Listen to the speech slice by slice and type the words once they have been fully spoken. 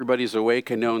Everybody's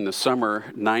awake. I know in the summer,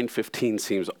 9:15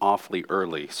 seems awfully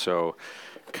early, so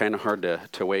kind of hard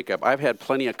to wake up. I've had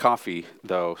plenty of coffee,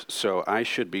 though, so I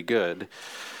should be good.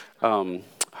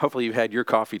 Hopefully you've had your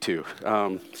coffee, too.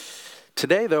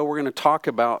 Today, though, we're going to talk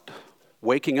about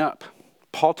waking up.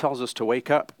 Paul tells us to wake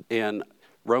up in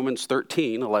Romans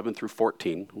 13, 11 through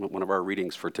 14, one of our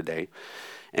readings for today.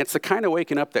 And it's the kind of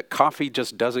waking up that coffee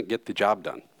just doesn't get the job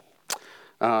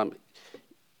done.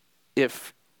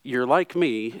 If you're like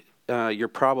me, you're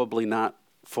probably not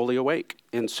fully awake.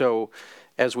 And so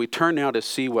as we turn now to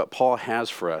see what Paul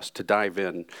has for us to dive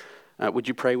in, would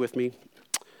you pray with me?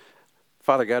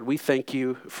 Father God, we thank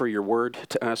you for your word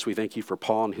to us. We thank you for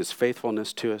Paul and his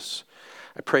faithfulness to us.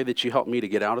 I pray that you help me to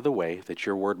get out of the way, that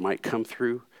your word might come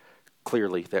through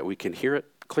clearly, that we can hear it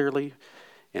clearly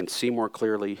and see more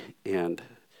clearly and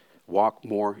walk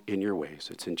more in your ways.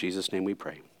 It's in Jesus' name we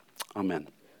pray. Amen.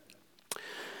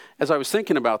 As I was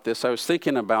thinking about this, I was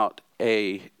thinking about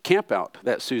a camp out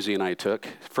that Susie and I took,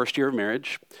 first year of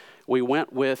marriage. We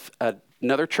went with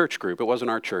another church group. It wasn't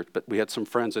our church, but we had some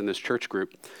friends in this church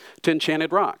group to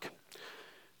Enchanted Rock.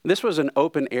 This was an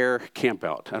open air camp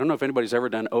out. I don't know if anybody's ever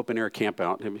done open air camp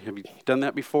out. Have you done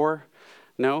that before?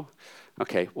 No?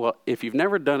 Okay, well, if you've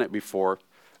never done it before,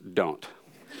 don't.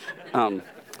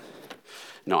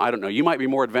 No, I don't know. You might be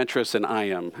more adventurous than I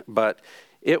am, but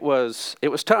it was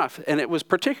tough, and it was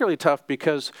particularly tough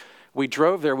because we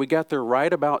drove there. We got there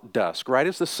right about dusk, right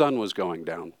as the sun was going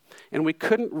down, and we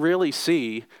couldn't really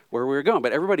see where we were going,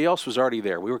 but everybody else was already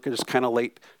there. We were just kind of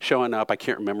late showing up. I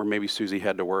can't remember. Maybe Susie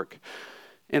had to work.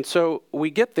 And so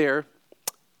we get there,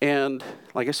 and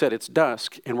like I said, it's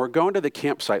dusk, and we're going to the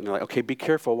campsite, and they're like, okay, be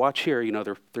careful, watch here. You know,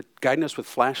 they're guiding us with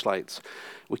flashlights.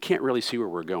 We can't really see where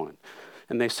we're going.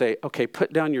 And they say, okay,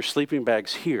 put down your sleeping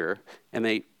bags here,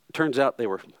 and turns out they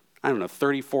were,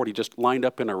 30, 40 just lined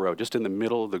up in a row, just in the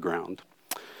middle of the ground.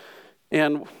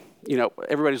 And,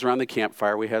 everybody's around the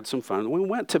campfire. We had some fun. When we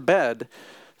went to bed,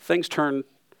 things turned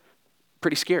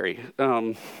pretty scary.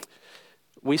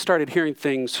 We started hearing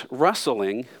things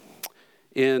rustling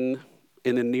in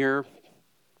the near,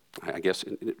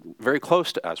 very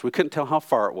close to us. We couldn't tell how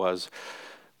far it was.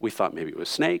 We thought maybe it was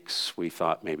snakes. We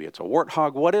thought maybe it's a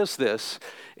warthog. What is this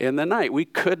in the night? We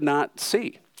could not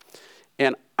see.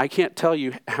 And I can't tell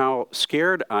you how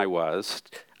scared I was.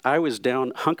 I was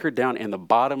hunkered down in the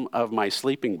bottom of my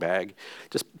sleeping bag,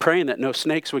 just praying that no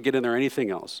snakes would get in there or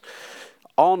anything else,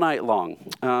 all night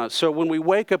long. So when we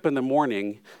wake up in the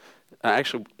morning,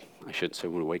 actually, I shouldn't say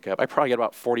when we wake up. I probably got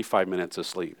about 45 minutes of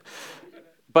sleep.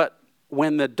 But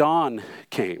when the dawn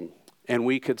came and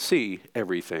we could see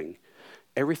everything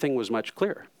was much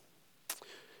clearer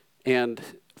and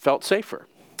felt safer.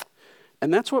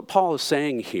 And that's what Paul is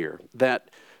saying here, that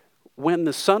when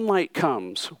the sunlight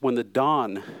comes, when the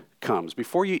dawn comes,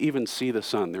 before you even see the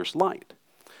sun, there's light.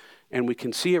 And we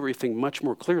can see everything much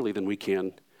more clearly than we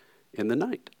can in the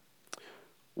night.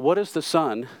 What is the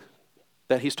sun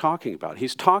that he's talking about?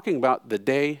 He's talking about the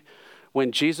day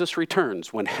when Jesus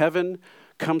returns, when heaven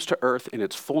comes to earth in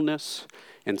its fullness,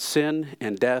 and sin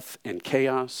and death and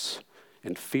chaos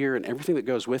and fear and everything that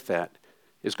goes with that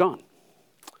is gone.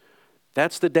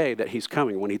 That's the day that he's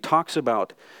coming. When he talks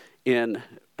about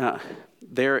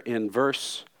there in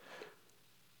verse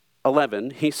 11,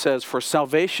 he says, for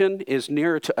salvation is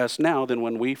nearer to us now than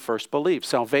when we first believed.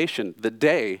 Salvation, the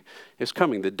day is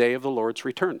coming, the day of the Lord's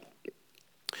return.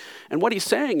 And what he's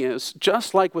saying is,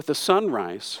 just like with the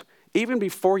sunrise, even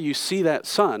before you see that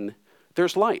sun,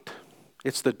 there's light.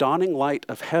 It's the dawning light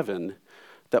of heaven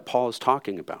that Paul is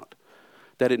talking about,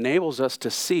 that enables us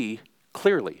to see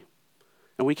clearly.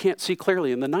 And we can't see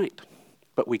clearly in the night,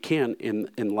 but we can in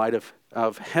light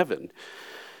of heaven.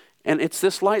 And it's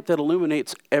this light that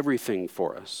illuminates everything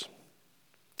for us.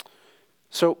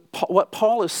 So what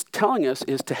Paul is telling us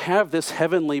is to have this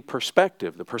heavenly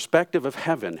perspective, the perspective of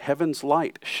heaven, heaven's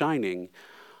light shining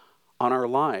on our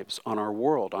lives, on our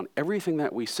world, on everything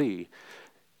that we see,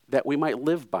 that we might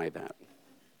live by that.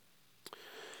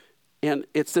 And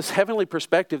it's this heavenly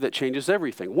perspective that changes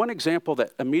everything. One example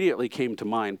that immediately came to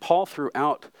mind, Paul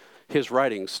throughout his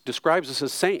writings describes us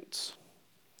as saints.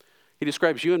 He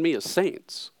describes you and me as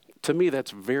saints. To me, that's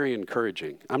very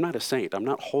encouraging. I'm not a saint. I'm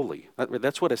not holy.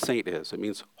 That's what a saint is. It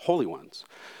means holy ones.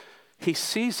 He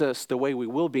sees us the way we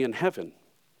will be in heaven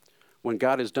when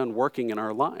God is done working in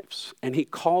our lives. And he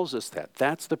calls us that.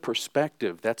 That's the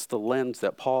perspective. That's the lens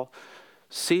that Paul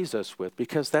sees us with,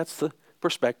 because that's the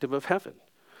perspective of heaven.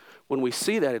 When we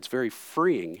see that, it's very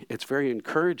freeing. It's very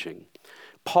encouraging.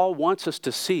 Paul wants us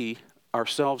to see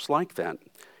ourselves like that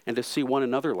and to see one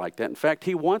another like that. In fact,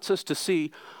 he wants us to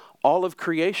see all of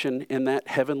creation in that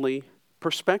heavenly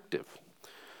perspective.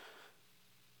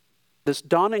 this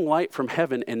dawning light from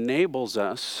heaven enables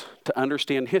us to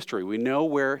understand history. We know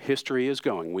where history is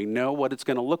going. We know what it's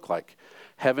going to look like.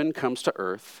 Heaven comes to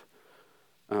earth.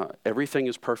 Everything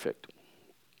is perfect.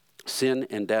 Sin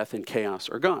and death and chaos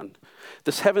are gone.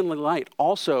 This heavenly light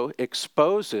also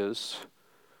exposes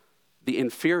the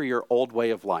inferior old way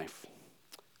of life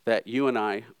that you and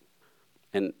I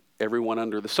and everyone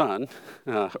under the sun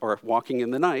or walking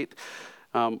in the night,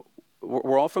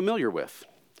 we're all familiar with.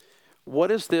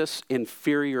 What is this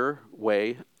inferior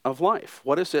way of life?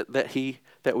 What is it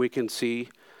that we can see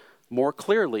more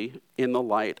clearly in the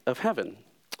light of heaven?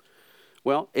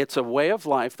 Well, it's a way of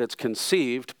life that's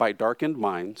conceived by darkened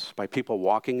minds, by people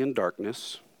walking in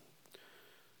darkness.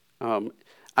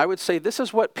 I would say this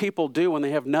is what people do when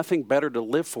they have nothing better to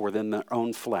live for than their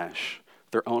own flesh,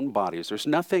 their own bodies. There's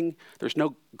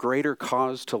no greater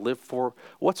cause to live for.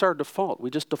 What's our default?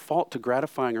 We just default to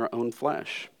gratifying our own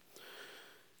flesh.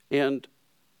 And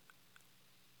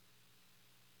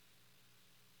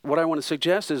what I want to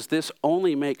suggest is this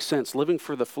only makes sense. Living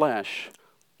for the flesh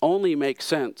only makes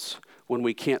sense when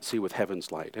we can't see with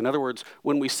heaven's light. In other words,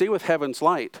 when we see with heaven's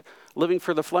light, living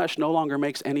for the flesh no longer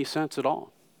makes any sense at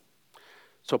all.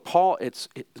 So Paul, it's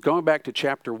going back to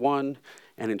chapter 1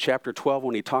 and in chapter 12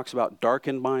 when he talks about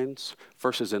darkened minds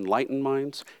versus enlightened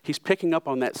minds, he's picking up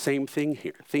on that same theme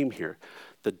here.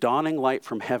 The dawning light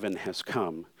from heaven has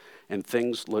come and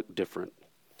things look different.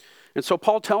 And so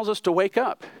Paul tells us to wake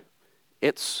up.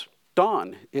 It's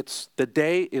dawn. The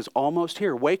day is almost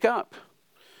here. Wake up.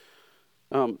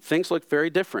 Things look very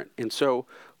different. And so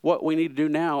what we need to do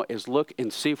now is look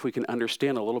and see if we can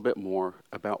understand a little bit more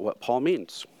about what Paul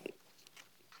means.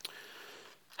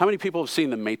 How many people have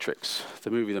seen The Matrix, the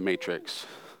movie The Matrix?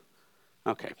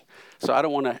 Okay. So I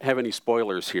don't want to have any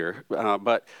spoilers here,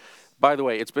 but by the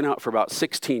way, it's been out for about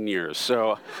 16 years.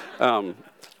 So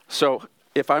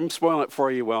if I'm spoiling it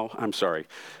for you, well, I'm sorry.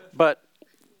 But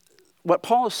what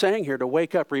Paul is saying here, to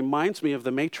wake up, reminds me of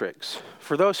The Matrix.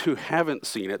 For those who haven't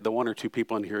seen it, the one or two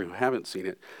people in here who haven't seen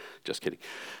it, just kidding.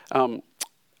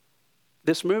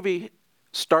 This movie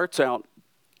starts out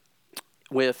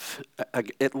with,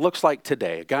 it looks like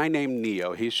today, a guy named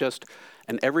Neo. He's just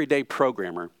an everyday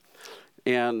programmer.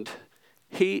 And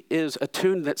he is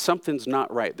attuned that something's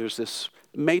not right. There's this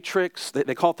matrix,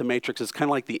 they call it the matrix, it's kind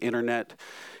of like the internet.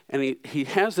 And he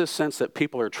has this sense that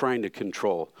people are trying to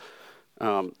control.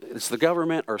 It's the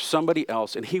government or somebody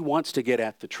else, and he wants to get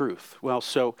at the truth. Well,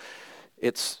 so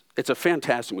it's a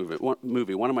fantastic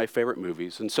movie, one of my favorite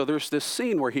movies. And so there's this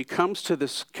scene where he comes to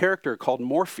this character called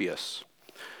Morpheus,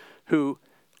 who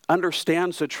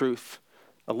understands the truth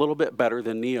a little bit better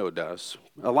than Neo does,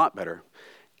 a lot better.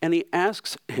 And he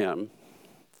asks him,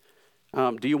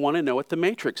 do you want to know what the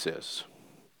matrix is?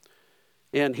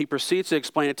 And he proceeds to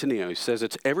explain it to Neo. He says,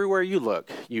 it's everywhere you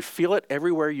look. You feel it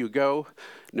everywhere you go,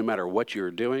 no matter what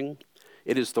you're doing.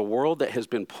 It is the world that has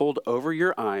been pulled over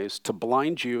your eyes to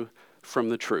blind you from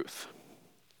the truth.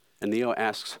 And Neo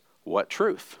asks, what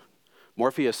truth?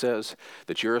 Morpheus says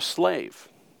that you're a slave.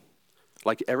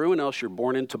 Like everyone else, you're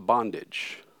born into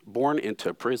bondage, born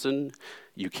into prison.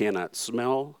 You cannot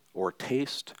smell or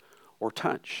taste or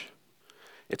touch.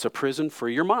 It's a prison for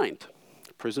your mind,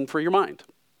 prison for your mind.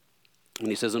 And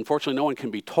he says, unfortunately, no one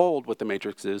can be told what the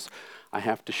matrix is. I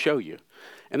have to show you.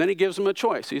 And then he gives them a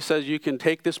choice. He says, you can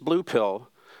take this blue pill,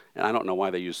 and I don't know why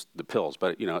they use the pills,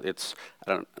 but, I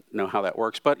don't know how that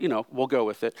works, but, we'll go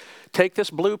with it. Take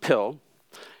this blue pill,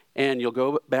 and you'll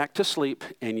go back to sleep,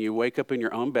 and you wake up in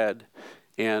your own bed,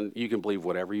 and you can believe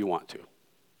whatever you want to.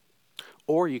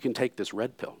 Or you can take this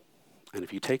red pill. And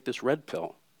if you take this red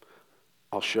pill,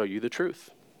 I'll show you the truth.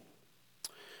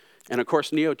 And of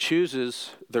course, Neo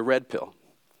chooses the red pill.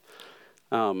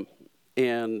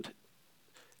 And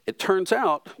it turns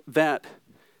out that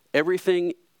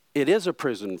everything, it is a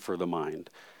prison for the mind.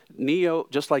 Neo,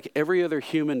 just like every other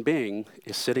human being,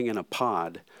 is sitting in a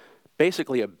pod,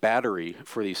 basically a battery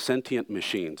for these sentient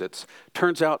machines. It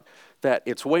turns out that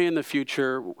it's way in the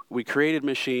future. We created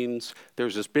machines.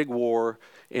 There's this big war.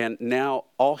 And now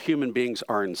all human beings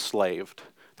are enslaved.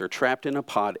 They're trapped in a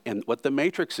pod. And what the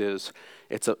Matrix is,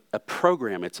 it's a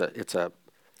program. It's a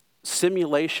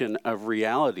simulation of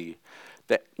reality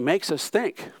that makes us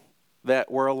think that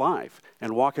we're alive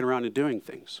and walking around and doing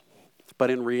things.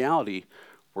 But in reality,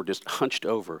 we're just hunched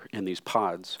over in these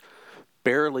pods.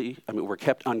 We're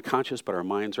kept unconscious, but our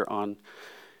minds are on.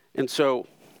 And so,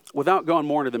 without going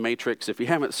more into the Matrix, if you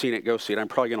haven't seen it, go see it. I'm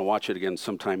probably going to watch it again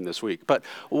sometime this week. But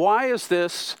why is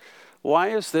this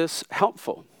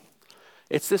helpful?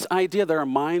 It's this idea that our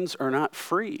minds are not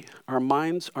free. Our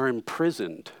minds are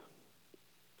imprisoned.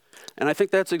 And I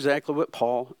think that's exactly what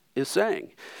Paul is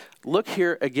saying. Look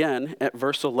here again at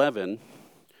verse 11.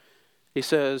 He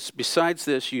says, besides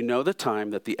this, you know the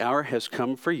time that the hour has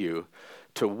come for you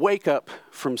to wake up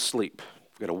from sleep.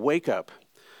 You've got to wake up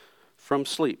from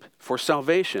sleep. For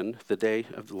salvation, the day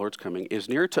of the Lord's coming, is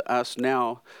nearer to us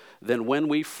now than when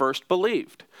we first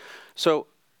believed. So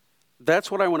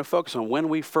that's what I want to focus on, when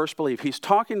we first believed. He's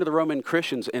talking to the Roman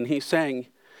Christians, and he's saying,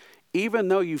 even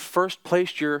though you first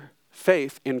placed your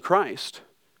faith in Christ,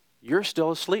 you're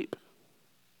still asleep.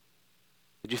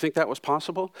 Did you think that was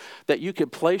possible? That you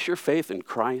could place your faith in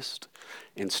Christ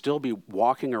and still be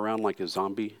walking around like a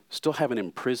zombie, still have an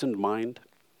imprisoned mind?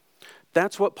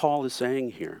 That's what Paul is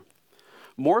saying here.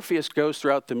 Morpheus goes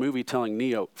throughout the movie telling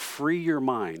Neo, free your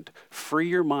mind, free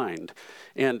your mind.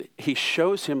 And he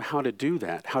shows him how to do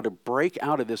that, how to break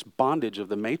out of this bondage of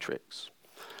the matrix.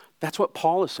 That's what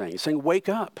Paul is saying. He's saying, wake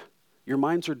up. Your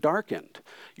minds are darkened.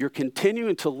 You're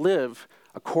continuing to live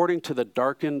according to the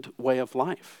darkened way of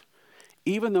life.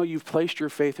 Even though you've placed your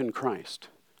faith in Christ,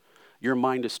 your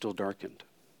mind is still darkened.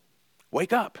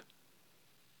 Wake up.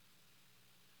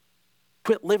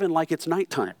 Quit living like it's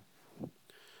nighttime.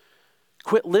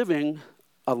 Quit living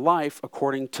a life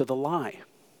according to the lie,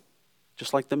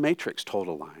 just like the Matrix told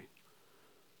a lie.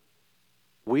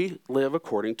 We live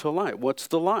according to a lie. What's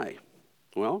the lie?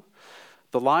 Well,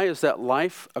 the lie is that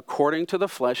life according to the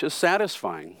flesh is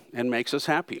satisfying and makes us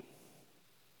happy.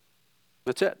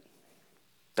 That's it.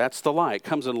 That's the lie. It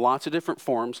comes in lots of different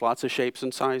forms, lots of shapes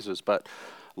and sizes, but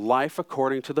life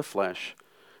according to the flesh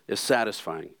is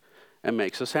satisfying and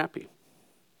makes us happy.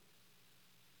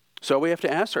 So we have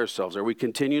to ask ourselves, are we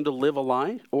continuing to live a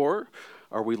lie, or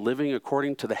are we living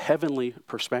according to the heavenly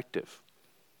perspective?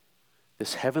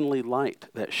 This heavenly light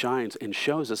that shines and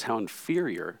shows us how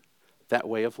inferior that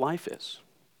way of life is.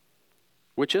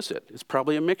 Which is it? It's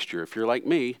probably a mixture. If you're like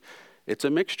me, it's a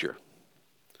mixture.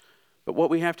 But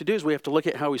what we have to do is we have to look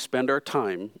at how we spend our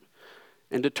time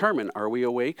and determine, are we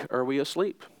awake, are we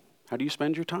asleep? How do you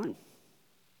spend your time?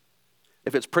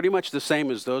 If it's pretty much the same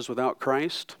as those without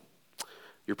Christ,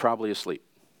 you're probably asleep.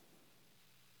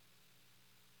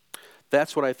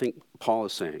 That's what I think Paul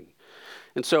is saying.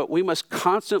 And so we must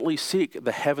constantly seek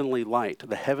the heavenly light,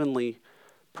 the heavenly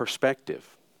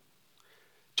perspective.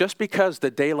 Just because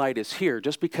the daylight is here,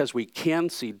 just because we can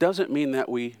see, doesn't mean that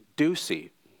we do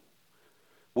see.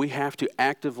 We have to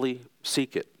actively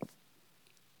seek it.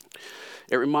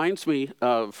 It reminds me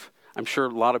of, I'm sure a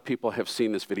lot of people have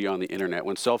seen this video on the internet.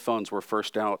 When cell phones were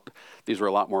first out, these were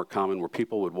a lot more common, where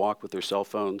people would walk with their cell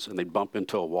phones and they'd bump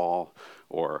into a wall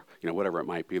or, whatever it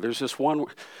might be. There's this one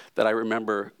that I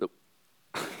remember,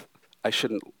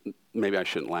 maybe I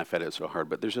shouldn't laugh at it so hard,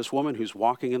 but there's this woman who's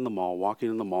walking in the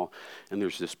mall, and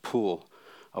there's this pool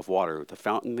of water with a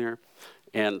fountain there,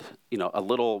 and a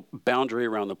little boundary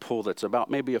around the pool that's about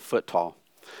maybe a foot tall.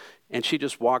 And she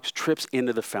just trips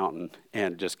into the fountain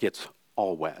and just gets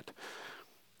all wet.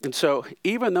 And so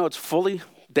even though it's fully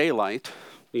daylight,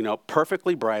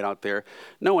 perfectly bright out there,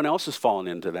 no one else has fallen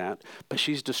into that, but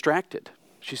she's distracted.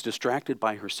 She's distracted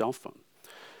by her cell phone.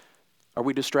 Are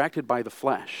we distracted by the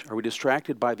flesh? Are we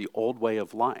distracted by the old way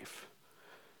of life?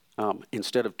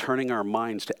 Instead of turning our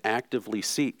minds to actively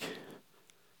seek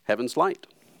heaven's light.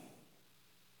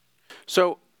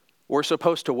 So we're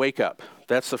supposed to wake up.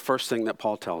 That's the first thing that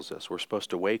Paul tells us. We're supposed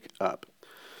to wake up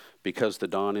because the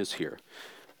dawn is here.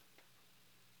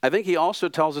 I think he also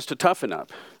tells us to toughen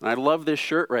up. And I love this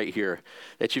shirt right here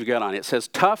that you've got on. It says,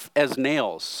 tough as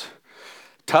nails.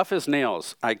 Tough as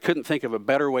nails. I couldn't think of a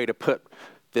better way to put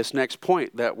this next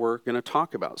point that we're going to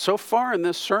talk about. So far in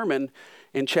this sermon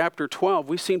in chapter 12,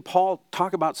 we've seen Paul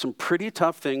talk about some pretty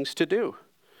tough things to do.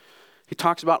 He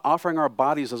talks about offering our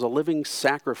bodies as a living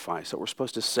sacrifice, that we're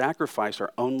supposed to sacrifice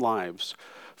our own lives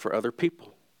for other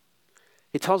people.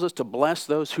 He tells us to bless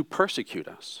those who persecute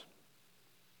us,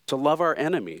 to love our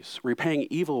enemies, repaying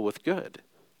evil with good,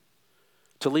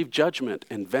 to leave judgment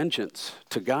and vengeance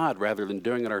to God rather than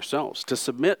doing it ourselves, to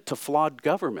submit to flawed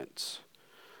governments.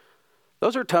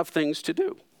 Those are tough things to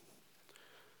do.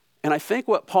 And I think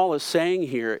what Paul is saying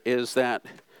here is that,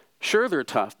 sure, they're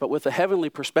tough, but with a heavenly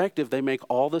perspective, they make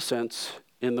all the sense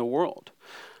in the world.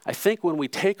 I think when we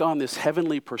take on this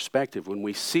heavenly perspective, when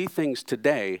we see things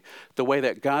today the way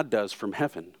that God does from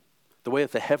heaven, the way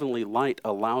that the heavenly light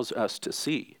allows us to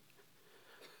see,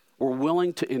 we're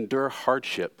willing to endure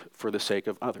hardship for the sake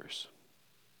of others.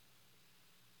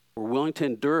 We're willing to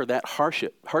endure that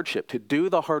hardship, to do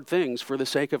the hard things for the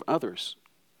sake of others.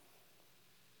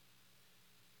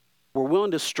 We're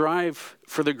willing to strive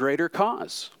for the greater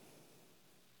cause.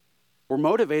 We're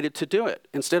motivated to do it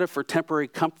instead of for temporary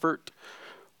comfort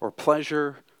or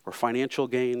pleasure or financial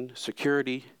gain,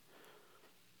 security,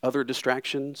 other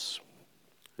distractions.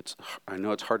 I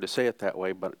know it's hard to say it that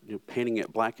way, but painting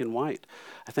it black and white.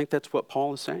 I think that's what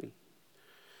Paul is saying.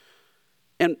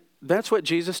 And that's what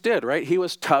Jesus did, right? He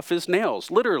was tough as nails,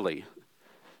 literally.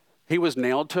 He was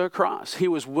nailed to a cross. He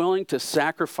was willing to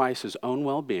sacrifice his own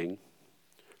well-being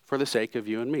for the sake of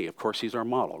you and me. Of course, he's our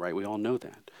model, right? We all know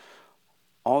that.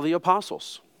 All the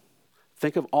apostles.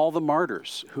 Think of all the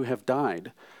martyrs who have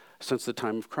died since the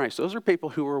time of Christ. Those are people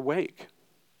who were awake.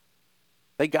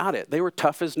 They got it. They were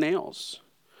tough as nails.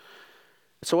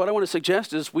 So what I want to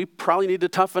suggest is we probably need to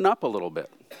toughen up a little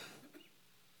bit.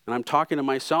 And I'm talking to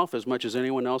myself as much as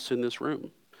anyone else in this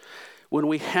room. When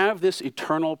we have this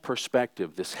eternal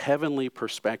perspective, this heavenly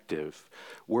perspective,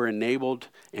 we're enabled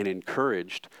and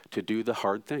encouraged to do the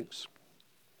hard things.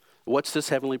 What's this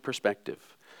heavenly perspective?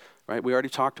 Right? We already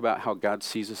talked about how God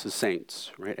sees us as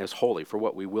saints, right? As holy for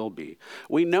what we will be.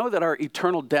 We know that our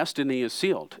eternal destiny is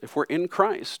sealed. If we're in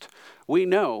Christ, we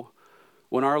know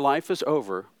when our life is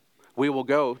over, we will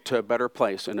go to a better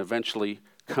place and eventually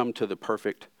come to the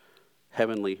perfect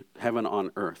heaven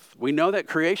on earth. We know that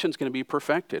creation is going to be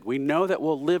perfected. We know that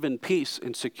we'll live in peace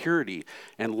and security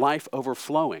and life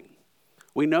overflowing.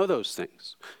 We know those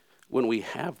things. When we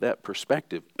have that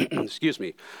perspective,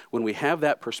 when we have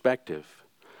that perspective,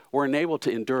 we're enabled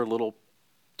to endure a little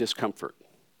discomfort,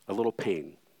 a little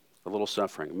pain, a little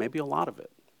suffering, maybe a lot of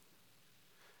it.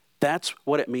 That's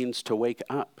what it means to wake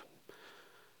up.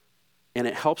 And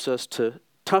it helps us to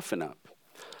toughen up.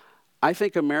 I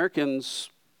think Americans,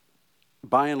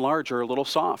 by and large, are a little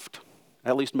soft,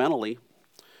 at least mentally.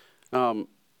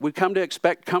 We come to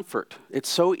expect comfort. It's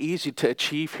so easy to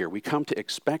achieve here. We come to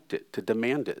expect it, to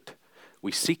demand it.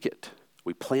 We seek it.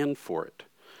 We plan for it.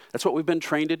 That's what we've been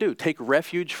trained to do, take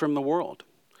refuge from the world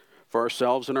for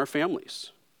ourselves and our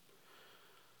families.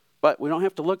 But we don't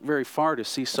have to look very far to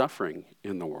see suffering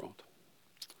in the world.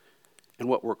 And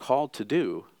what we're called to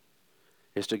do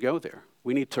is to go there.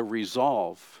 We need to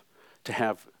resolve to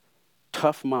have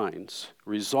tough minds,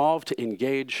 resolve to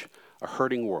engage a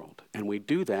hurting world. And we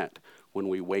do that when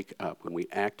we wake up, when we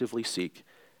actively seek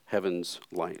heaven's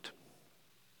light.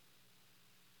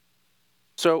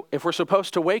 So if we're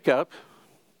supposed to wake up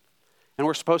and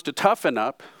we're supposed to toughen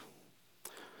up,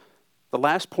 the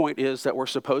last point is that we're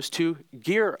supposed to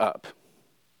gear up. Have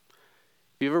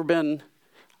you ever been,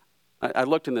 I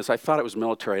looked in this, I thought it was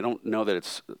military. I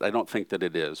don't think that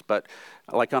it is. But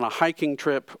like on a hiking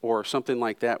trip or something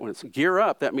like that, when it's gear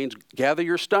up, that means gather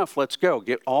your stuff, let's go.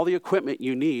 Get all the equipment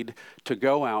you need to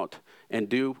go out and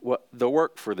do the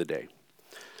work for the day.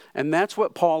 And that's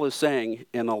what Paul is saying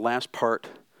in the last part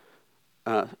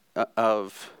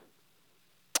of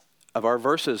our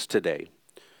verses today.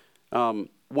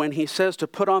 When he says to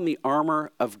put on the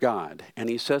armor of God, and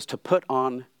he says to put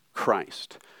on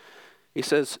Christ. He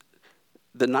says,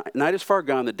 the night is far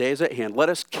gone, the day is at hand. Let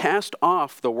us cast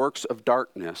off the works of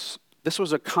darkness. This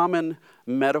was a common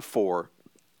metaphor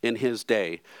in his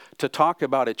day to talk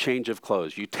about a change of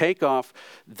clothes. You take off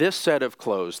this set of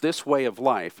clothes, this way of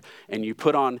life, and you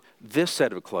put on this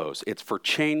set of clothes. It's for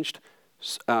changed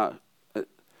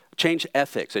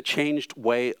ethics, a changed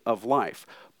way of life.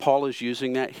 Paul is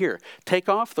using that here. Take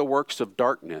off the works of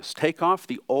darkness. Take off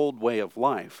the old way of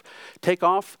life. Take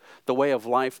off the way of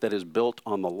life that is built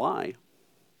on the lie,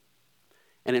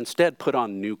 and instead put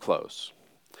on new clothes.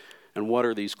 And what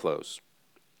are these clothes?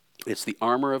 It's the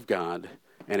armor of God,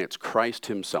 and it's Christ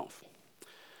himself.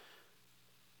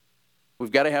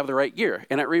 We've got to have the right gear.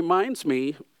 And it reminds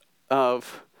me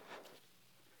of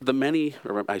the many,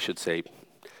 or I should say,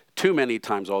 too many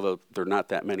times, although they're not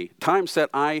that many, times that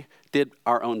I did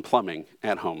our own plumbing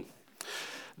at home.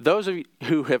 Those of you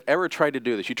who have ever tried to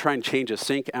do this, you try and change a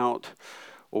sink out,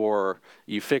 or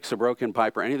you fix a broken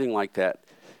pipe or anything like that,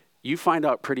 you find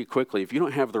out pretty quickly if you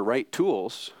don't have the right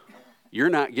tools, you're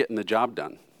not getting the job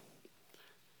done.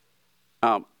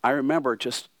 I remember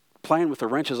just playing with the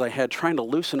wrenches I had, trying to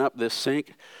loosen up this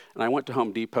sink, and I went to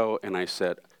Home Depot and I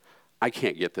said, I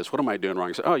can't get this. What am I doing wrong?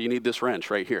 I said, oh, you need this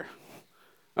wrench right here.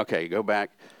 Okay, go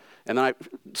back. And then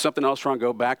something else wrong,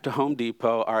 go back to Home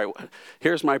Depot. All right,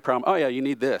 here's my problem. Oh yeah, you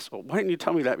need this. Well, why didn't you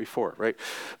tell me that before, right?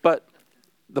 But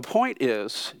the point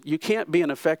is, you can't be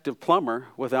an effective plumber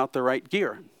without the right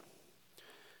gear.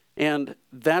 And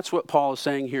that's what Paul is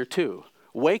saying here too.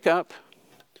 Wake up,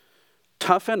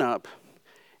 toughen up,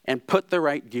 and put the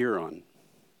right gear on.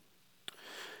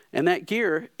 And that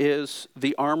gear is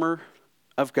the armor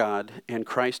of God and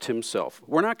Christ himself.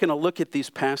 We're not going to look at these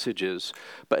passages,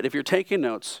 but if you're taking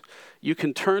notes, you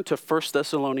can turn to 1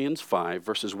 Thessalonians 5,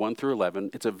 verses 1 through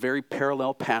 11. It's a very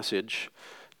parallel passage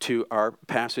to our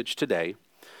passage today.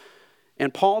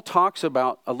 And Paul talks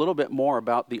about a little bit more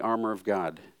about the armor of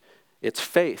God. It's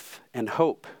faith and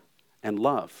hope and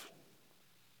love.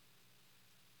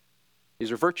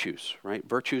 These are virtues, right?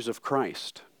 Virtues of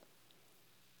Christ.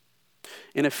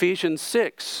 In Ephesians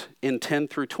 6, in 10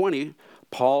 through 20,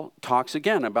 Paul talks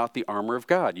again about the armor of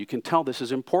God. You can tell this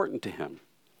is important to him.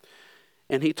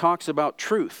 And he talks about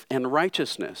truth and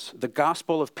righteousness, the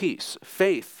gospel of peace,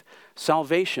 faith,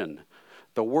 salvation,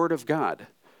 the word of God.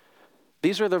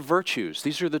 These are the virtues.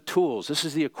 These are the tools. This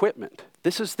is the equipment.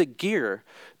 This is the gear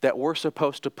that we're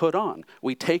supposed to put on.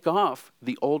 We take off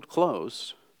the old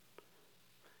clothes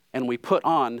and we put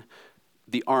on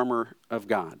the armor of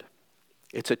God.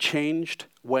 It's a changed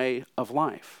way of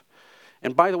life.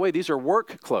 And by the way, these are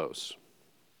work clothes.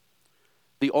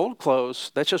 The old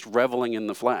clothes, that's just reveling in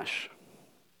the flesh.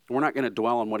 We're not going to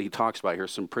dwell on what he talks about here,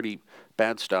 some pretty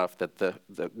bad stuff that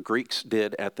the Greeks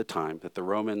did at the time, that the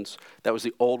Romans, that was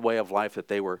the old way of life that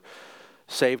they were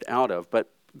saved out of,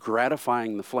 but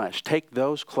gratifying the flesh. Take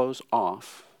those clothes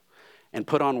off and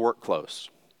put on work clothes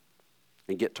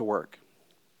and get to work.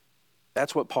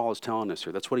 That's what Paul is telling us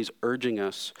here. That's what he's urging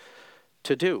us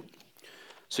to do.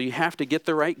 So you have to get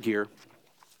the right gear.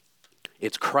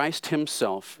 It's Christ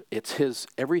himself. It's his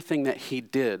everything that he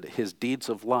did, his deeds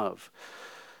of love.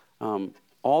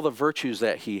 All the virtues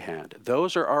that he had.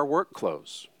 Those are our work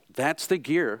clothes. That's the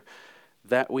gear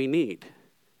that we need.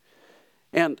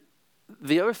 And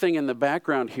the other thing in the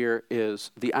background here is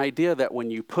the idea that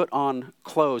when you put on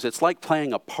clothes, it's like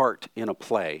playing a part in a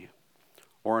play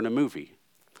or in a movie.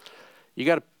 You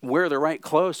got to wear the right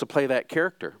clothes to play that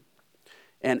character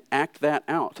and act that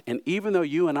out. And even though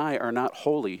you and I are not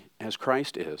holy as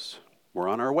Christ is, we're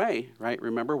on our way, right?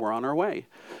 Remember, we're on our way.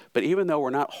 But even though we're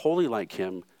not holy like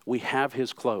him, we have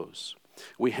his clothes.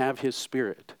 We have his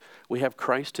spirit. We have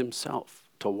Christ himself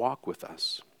to walk with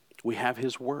us. We have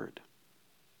his word.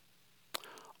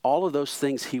 All of those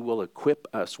things he will equip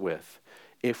us with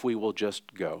if we will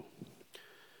just go.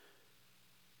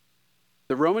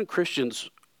 The Roman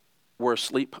Christians were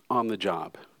asleep on the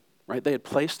job, right? They had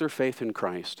placed their faith in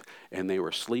Christ and they were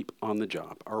asleep on the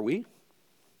job. Are we?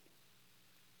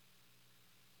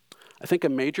 I think a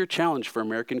major challenge for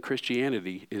American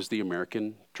Christianity is the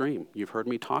American dream. You've heard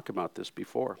me talk about this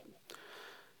before.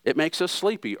 It makes us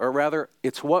sleepy, or rather,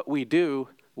 it's what we do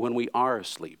when we are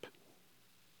asleep.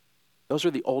 Those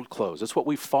are the old clothes. It's what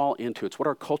we fall into. It's what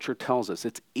our culture tells us.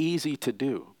 It's easy to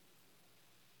do.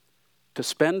 To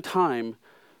spend time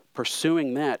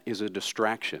pursuing that is a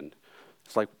distraction.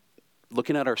 It's like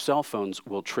looking at our cell phones,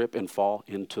 we'll trip and fall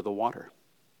into the water.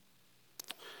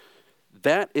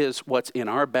 That is what's in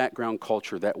our background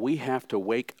culture that we have to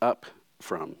wake up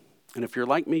from. And if you're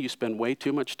like me, you spend way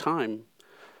too much time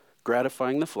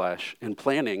gratifying the flesh and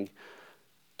planning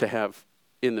to have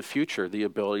in the future the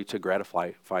ability to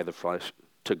gratify the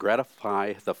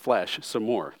flesh some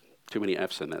more. Too many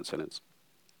F's in that sentence.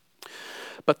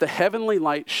 But the heavenly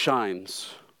light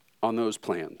shines on those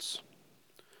plans,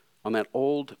 on that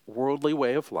old worldly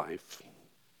way of life,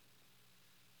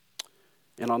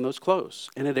 and on those clothes.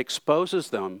 And it exposes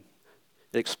them.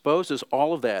 It exposes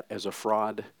all of that as a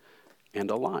fraud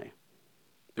and a lie.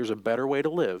 There's a better way to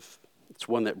live. It's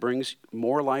one that brings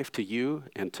more life to you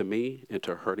and to me and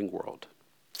to a hurting world.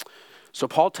 So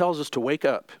Paul tells us to wake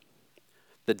up.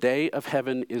 The day of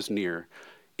heaven is near.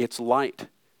 Its light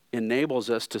enables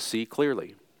us to see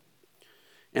clearly.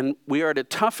 And we are to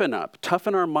toughen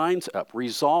our minds up,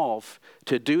 resolve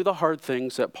to do the hard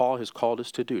things that Paul has called us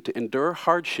to do, to endure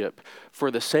hardship for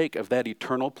the sake of that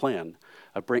eternal plan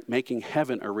of making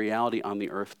heaven a reality on the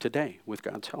earth today with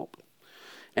God's help.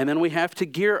 And then we have to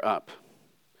gear up,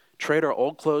 trade our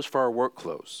old clothes for our work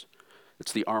clothes.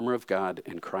 It's the armor of God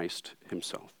and Christ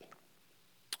himself.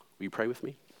 Will you pray with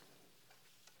me?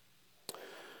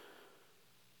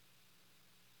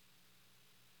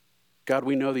 God,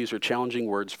 we know these are challenging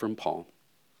words from Paul.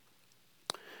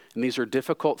 And these are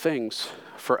difficult things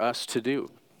for us to do.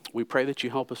 We pray that you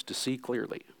help us to see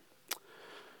clearly.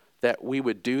 That we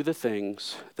would do the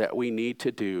things that we need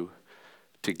to do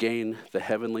to gain the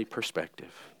heavenly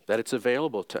perspective. That it's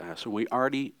available to us, and we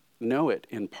already know it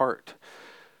in part.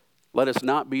 Let us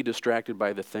not be distracted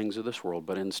by the things of this world,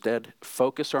 but instead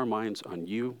focus our minds on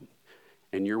you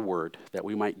and your word, that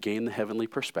we might gain the heavenly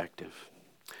perspective.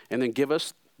 And then give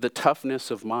us the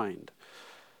toughness of mind,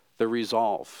 the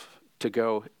resolve to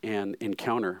go and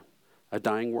encounter a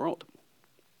dying world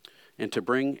and to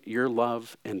bring your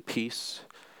love and peace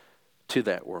to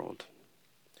that world.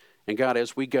 And God,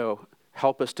 as we go,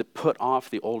 help us to put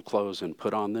off the old clothes and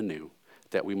put on the new,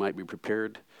 that we might be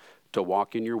prepared to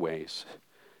walk in your ways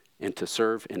and to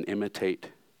serve and imitate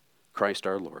Christ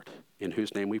our Lord, in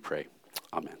whose name we pray.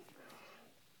 Amen.